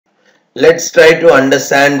Let's try to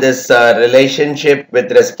understand this relationship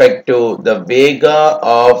with respect to the Vega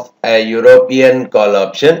of a European call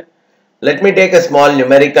option. Let me take a small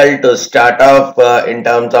numerical to start off in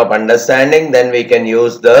terms of understanding, then we can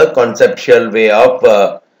use the conceptual way of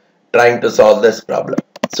trying to solve this problem.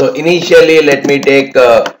 So initially let me take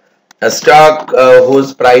a stock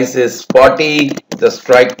whose price is 40, the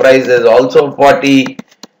strike price is also 40,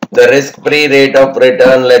 the risk-free rate of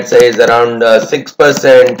return, let's say, is around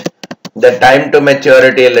 6%. The time to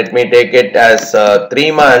maturity, let me take it as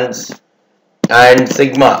 3 months. And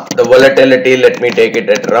sigma, the volatility, let me take it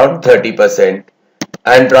at around 30%.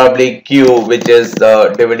 And probably Q, which is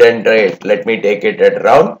the dividend rate, let me take it at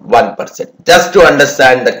around 1%. Just to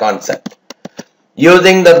understand the concept.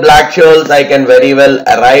 Using the Black-Scholes, I can very well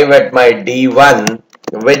arrive at my D1,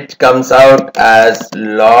 which comes out as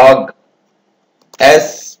log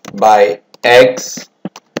S by X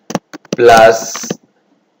plus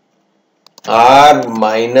R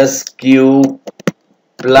minus Q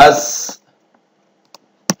plus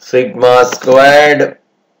sigma squared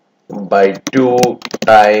by 2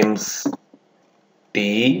 times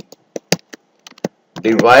T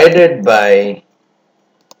divided by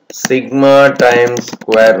sigma times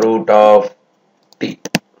square root of T.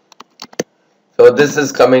 So this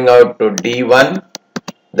is coming out to D1.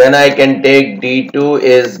 Then I can take D2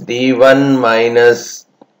 is D1 minus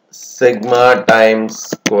sigma times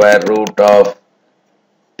square root of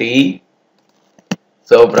T.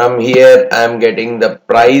 So from here I am getting the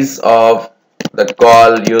price of the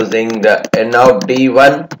call using the N of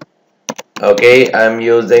D1. Okay, I am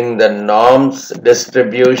using the norms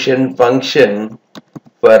distribution function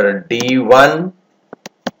for D1.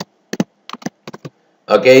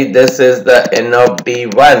 Okay, this is the N of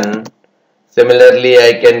D1. Similarly,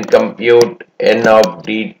 I can compute N of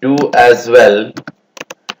D2 as well.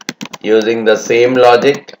 Using the same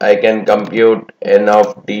logic, I can compute N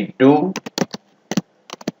of D2,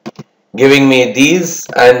 giving me these,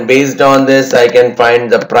 and based on this I can find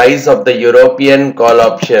the price of the European call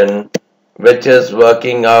option, which is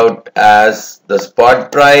working out as the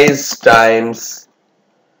spot price times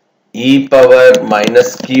e power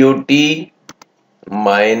minus qt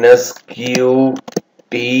minus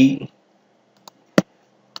qt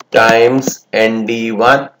times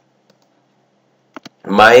nd1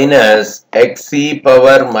 minus x e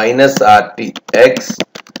power minus rt x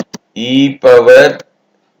e power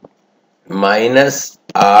minus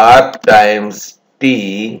r times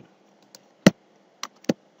t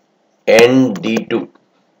nd2.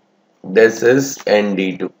 This is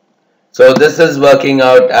nd2. So this is working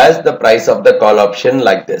out as the price of the call option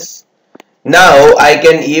like this. Now I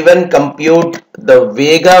can even compute the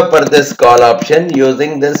Vega for this call option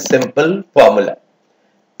using this simple formula.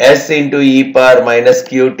 S into e power minus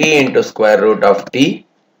qt into square root of t.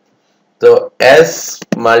 So S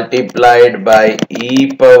multiplied by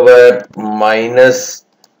e power minus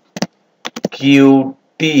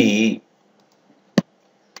qt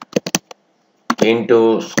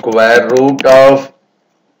into square root of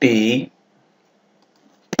t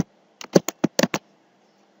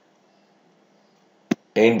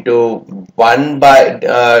into 1 by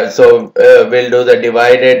we'll do the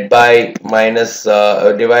divided by minus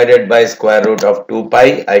divided by square root of 2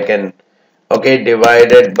 pi. I can, okay,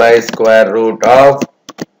 divided by square root of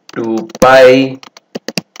 2 pi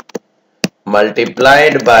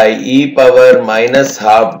multiplied by e power minus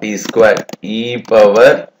half d square, e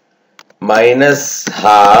power minus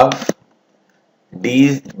half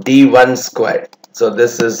d1 square. So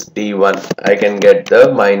this is d1. I can get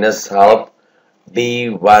the minus half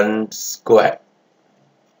d1 square.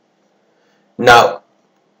 Now,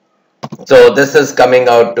 so this is coming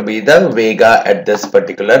out to be the Vega at this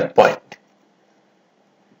particular point.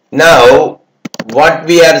 Now, what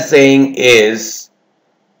we are saying is,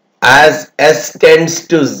 as s tends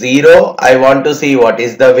to 0, I want to see what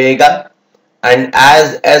is the Vega, and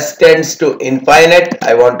as s tends to infinite,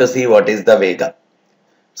 I want to see what is the Vega.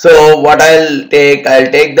 So what I'll take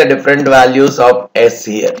the different values of s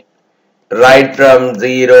here, right from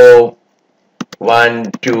 0,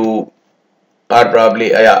 1, 2, or probably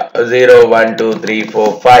 0, 1, 2, 3,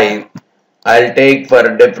 4, 5. I'll take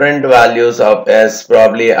for different values of s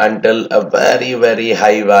probably until a very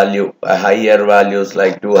high value, higher values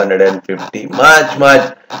like 250,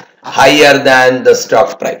 much higher than the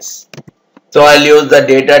stock price. So I'll use the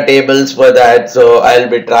data tables for that. So I'll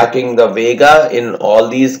be tracking the Vega in all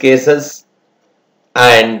these cases.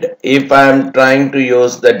 And if I'm trying to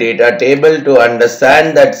use the data table to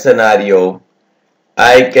understand that scenario,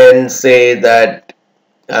 I can say that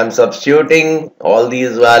I'm substituting all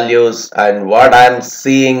these values, and what I'm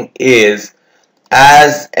seeing is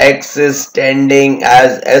as X is tending,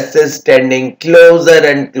 as S is tending closer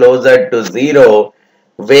and closer to 0,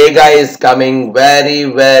 Vega is coming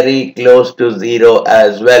very close to 0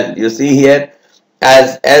 as well. You see here,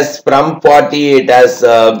 as S from 40, it has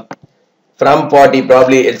from 40,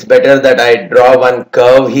 probably it's better that I draw one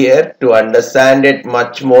curve here to understand it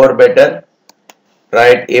much more better,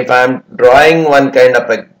 right? If I'm drawing one kind of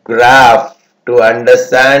a graph to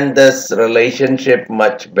understand this relationship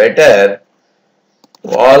much better,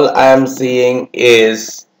 all I am seeing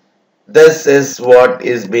is this is what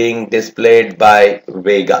is being displayed by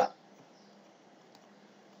Vega,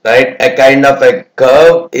 right? A kind of a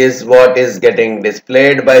curve is what is getting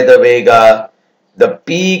displayed by the Vega. The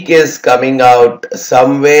peak is coming out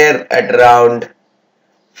somewhere at around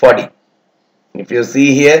 40. If you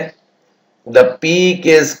see here, the peak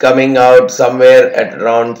is coming out somewhere at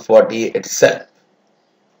around 40 itself.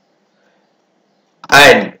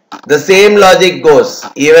 And the same logic goes,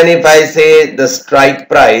 even if I say the strike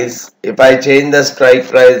price, if I change the strike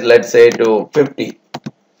price, let's say to 50,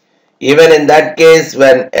 even in that case,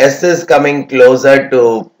 when S is coming closer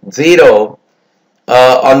to 0,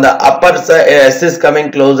 on the upper side, S is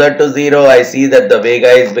coming closer to 0, I see that the Vega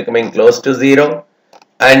is becoming close to 0.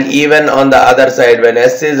 And even on the other side, when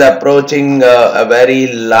S is approaching a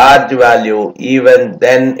very large value, even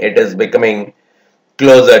then it is becoming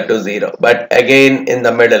closer to 0. But again in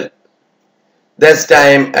the middle, this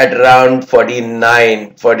time at around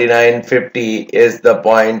 49, 49.50 is the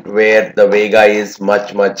point where the Vega is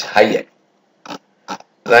much higher.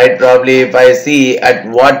 Right, probably if I see at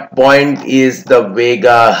what point is the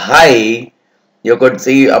Vega high, you could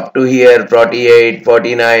see up to here 48,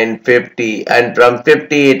 49, 50, and from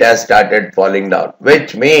 50 it has started falling down,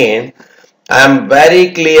 which means I am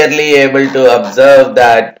very clearly able to observe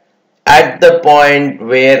that at the point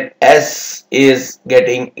where S is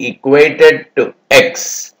getting equated to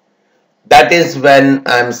X, that is when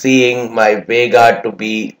I am seeing my Vega to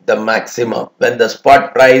be the maximum. When the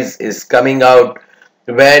spot price is coming out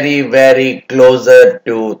very closer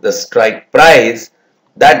to the strike price,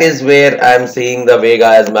 that is where I am seeing the Vega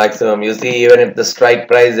as maximum. You see, even if the strike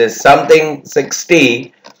price is something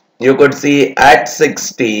 60, you could see at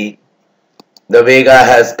 60 the Vega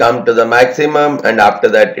has come to the maximum, and after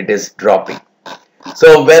that it is dropping.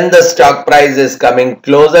 So when the stock price is coming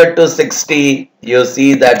closer to 60, you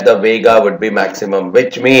see that the Vega would be maximum,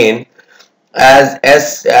 which means as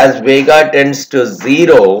Vega tends to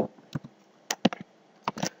 0,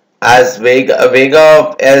 as Vega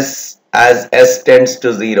of S as S tends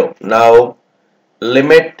to 0. Now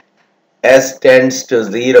limit S tends to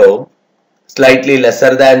 0, slightly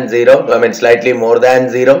lesser than 0, I mean slightly more than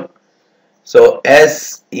 0. So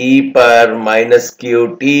S e power minus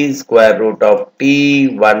qt square root of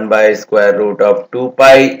t 1 by square root of 2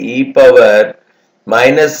 pi e power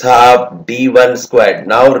minus half d1 squared.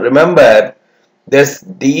 Now remember, this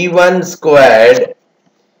d1 squared,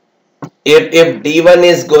 if d1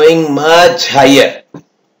 is going much higher,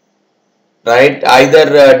 right, either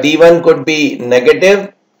d1 could be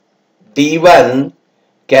negative, d1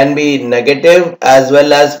 can be negative as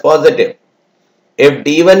well as positive. If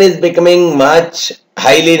d1 is becoming much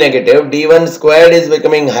highly negative, d1 squared is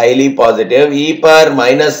becoming highly positive, e power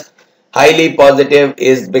minus highly positive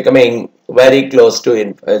is becoming very close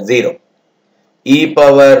to 0. E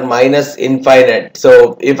power minus infinite.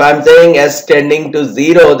 So if I'm saying S tending to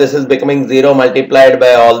 0, this is becoming 0 multiplied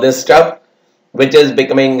by all this stuff, which is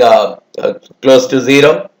becoming close to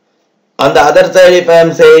 0. On the other side, if I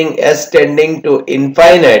am saying S tending to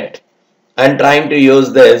infinite and trying to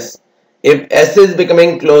use this, if S is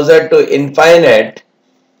becoming closer to infinite,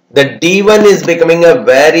 the D1 is becoming a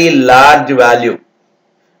very large value.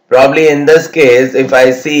 Probably in this case, if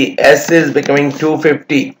I see S is becoming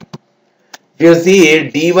 250, if you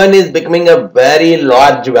see D1 is becoming a very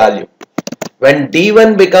large value. When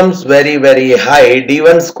D1 becomes very high,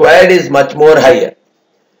 D1 squared is much more higher.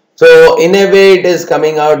 So in a way it is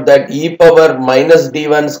coming out that e power minus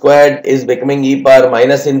d1 squared is becoming e power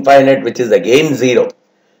minus infinite, which is again 0.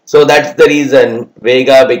 So that's the reason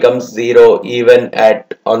Vega becomes 0 even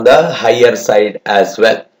at on the higher side as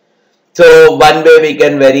well. So one way we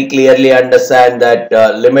can very clearly understand that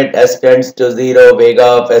limit S tends to 0, Vega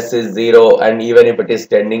of S is 0, and even if it is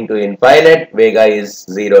tending to infinite, Vega is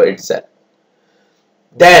 0 itself.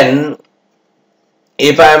 Then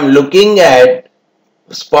if I am looking at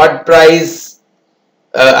spot price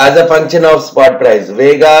as a function of spot price,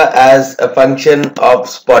 Vega as a function of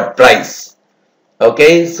spot price.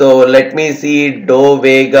 Okay, so let me see dou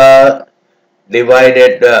Vega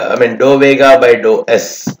divided, dou Vega by dou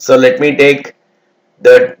S. So let me take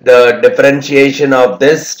the differentiation of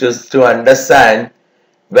this to understand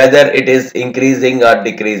whether it is increasing or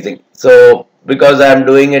decreasing. So because I am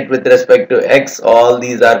doing it with respect to x, all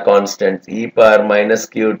these are constants. E power minus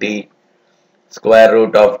qt square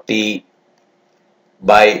root of t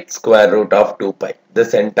by square root of 2 pi.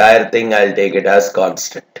 This entire thing I'll take it as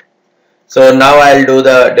constant. So now I'll do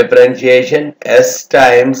the differentiation. S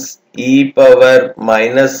times e power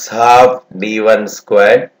minus half d1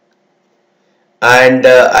 squared, and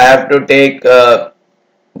I have to take the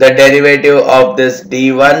derivative of this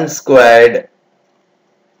d1 squared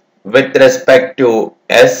with respect to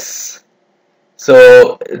s.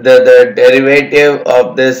 So the derivative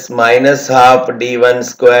of this minus half d1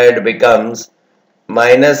 squared becomes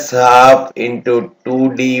minus half into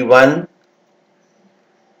 2d1,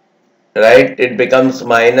 right? It becomes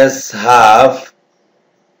minus half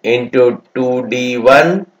into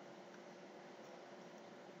 2d1,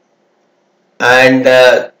 and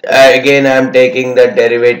again I am taking the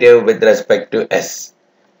derivative with respect to s.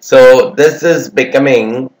 So this is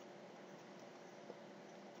becoming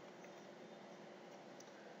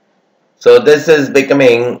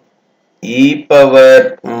e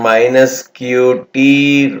power minus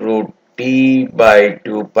qt root t by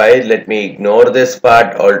 2 pi. Let me ignore this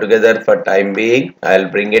part altogether for time being. I'll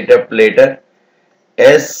bring it up later.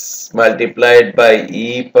 S multiplied by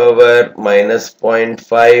e power minus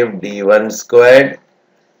 0.5 d1 squared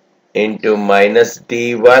into minus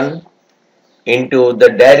d1 into the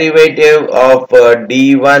derivative of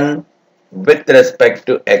d1 with respect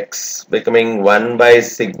to x, becoming 1 by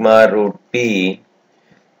sigma root t,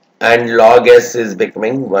 and log s is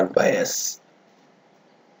becoming 1 by s.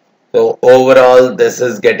 So overall this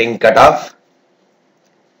is getting cut off,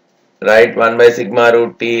 right? 1 by sigma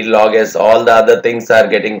root t log s, all the other things are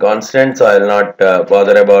getting constant, so I will not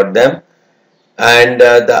bother about them. And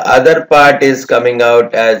the other part is coming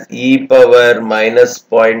out as e power minus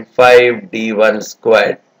 0.5 d1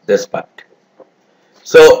 squared, this part.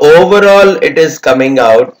 So overall it is coming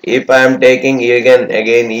out, if I am taking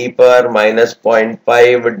again e power minus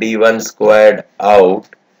 0.5 d1 squared out,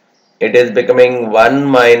 it is becoming 1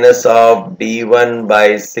 minus of d1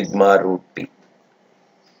 by sigma root t.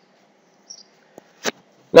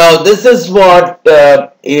 Now this is what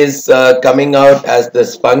is coming out as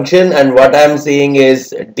this function, and what I am seeing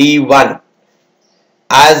is d1.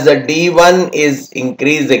 As the d1 is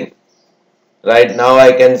increasing, right, now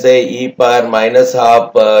I can say e power minus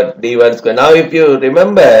half d1 square. Now if you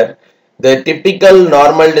remember the typical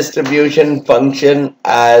normal distribution function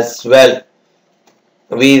as well,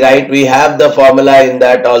 we have the formula in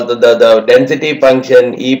that, also the density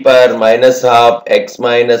function e power minus half x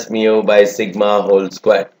minus mu by sigma whole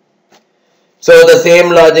square. So the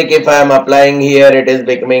same logic if I am applying here, it is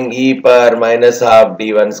becoming e power minus half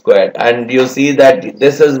d1 squared, and you see that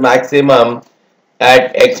this is maximum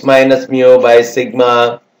at x minus mu by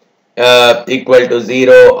sigma equal to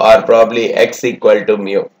 0, or probably x equal to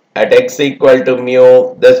mu. At x equal to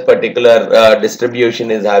mu, this particular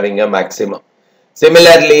distribution is having a maximum.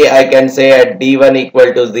 Similarly, I can say at d1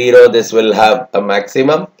 equal to 0, this will have a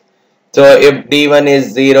maximum. So if d1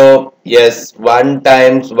 is 0, yes, 1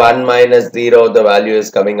 times 1 minus 0, the value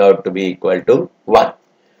is coming out to be equal to 1.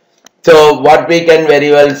 So what we can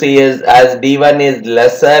very well see is, as d1 is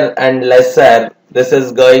lesser and lesser, this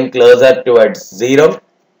is going closer towards 0.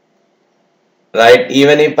 Right?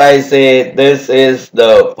 Even if I say this is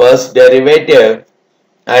the first derivative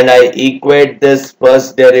and I equate this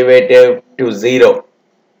first derivative to 0.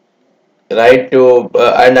 Right,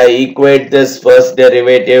 and I equate this first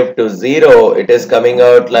derivative to 0, it is coming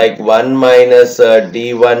out like 1 minus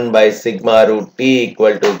d1 by sigma root t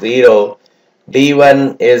equal to 0.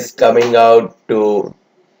 d1 is coming out to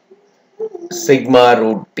sigma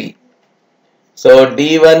root t. So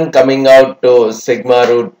d1 coming out to sigma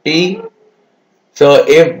root t. So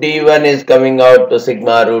if d1 is coming out to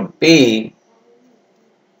sigma root t,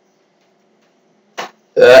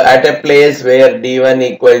 at a place where d1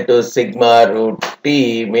 equal to sigma root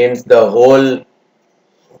t, means the whole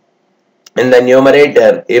in the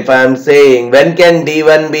numerator, if I am saying when can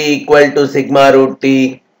d1 be equal to sigma root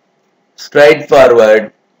t,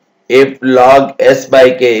 straightforward, if log s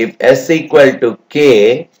by k, if s equal to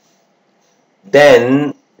k,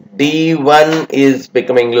 then d1 is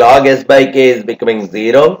becoming, log s by k is becoming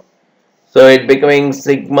 0. So it becoming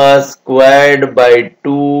sigma squared by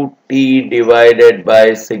 2t divided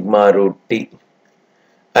by sigma root t.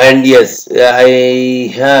 And yes, I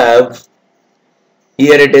have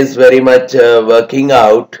here, it is very much working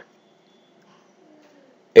out.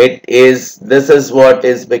 This is what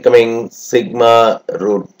is becoming sigma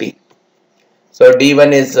root t. So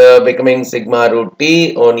D1 is becoming sigma root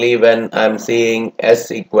T only when I'm seeing S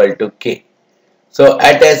equal to K. So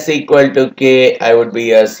at S equal to K, I would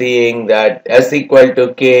be seeing that S equal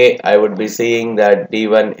to K, I would be seeing that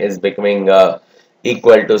D1 is becoming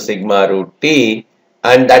equal to sigma root T,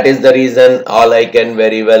 and that is the reason all I can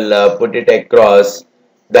very well put it across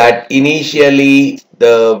that initially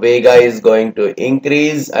the Vega is going to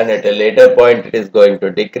increase and at a later point it is going to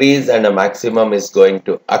decrease and a maximum is going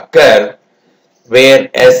to occur where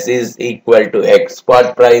S is equal to X,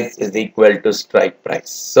 spot price is equal to strike price.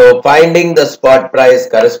 So finding the spot price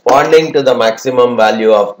corresponding to the maximum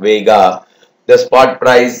value of Vega, the spot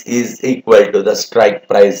price is equal to the strike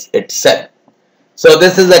price itself. So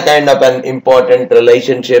this is a kind of an important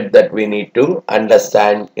relationship that we need to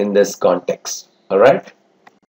understand in this context. Alright.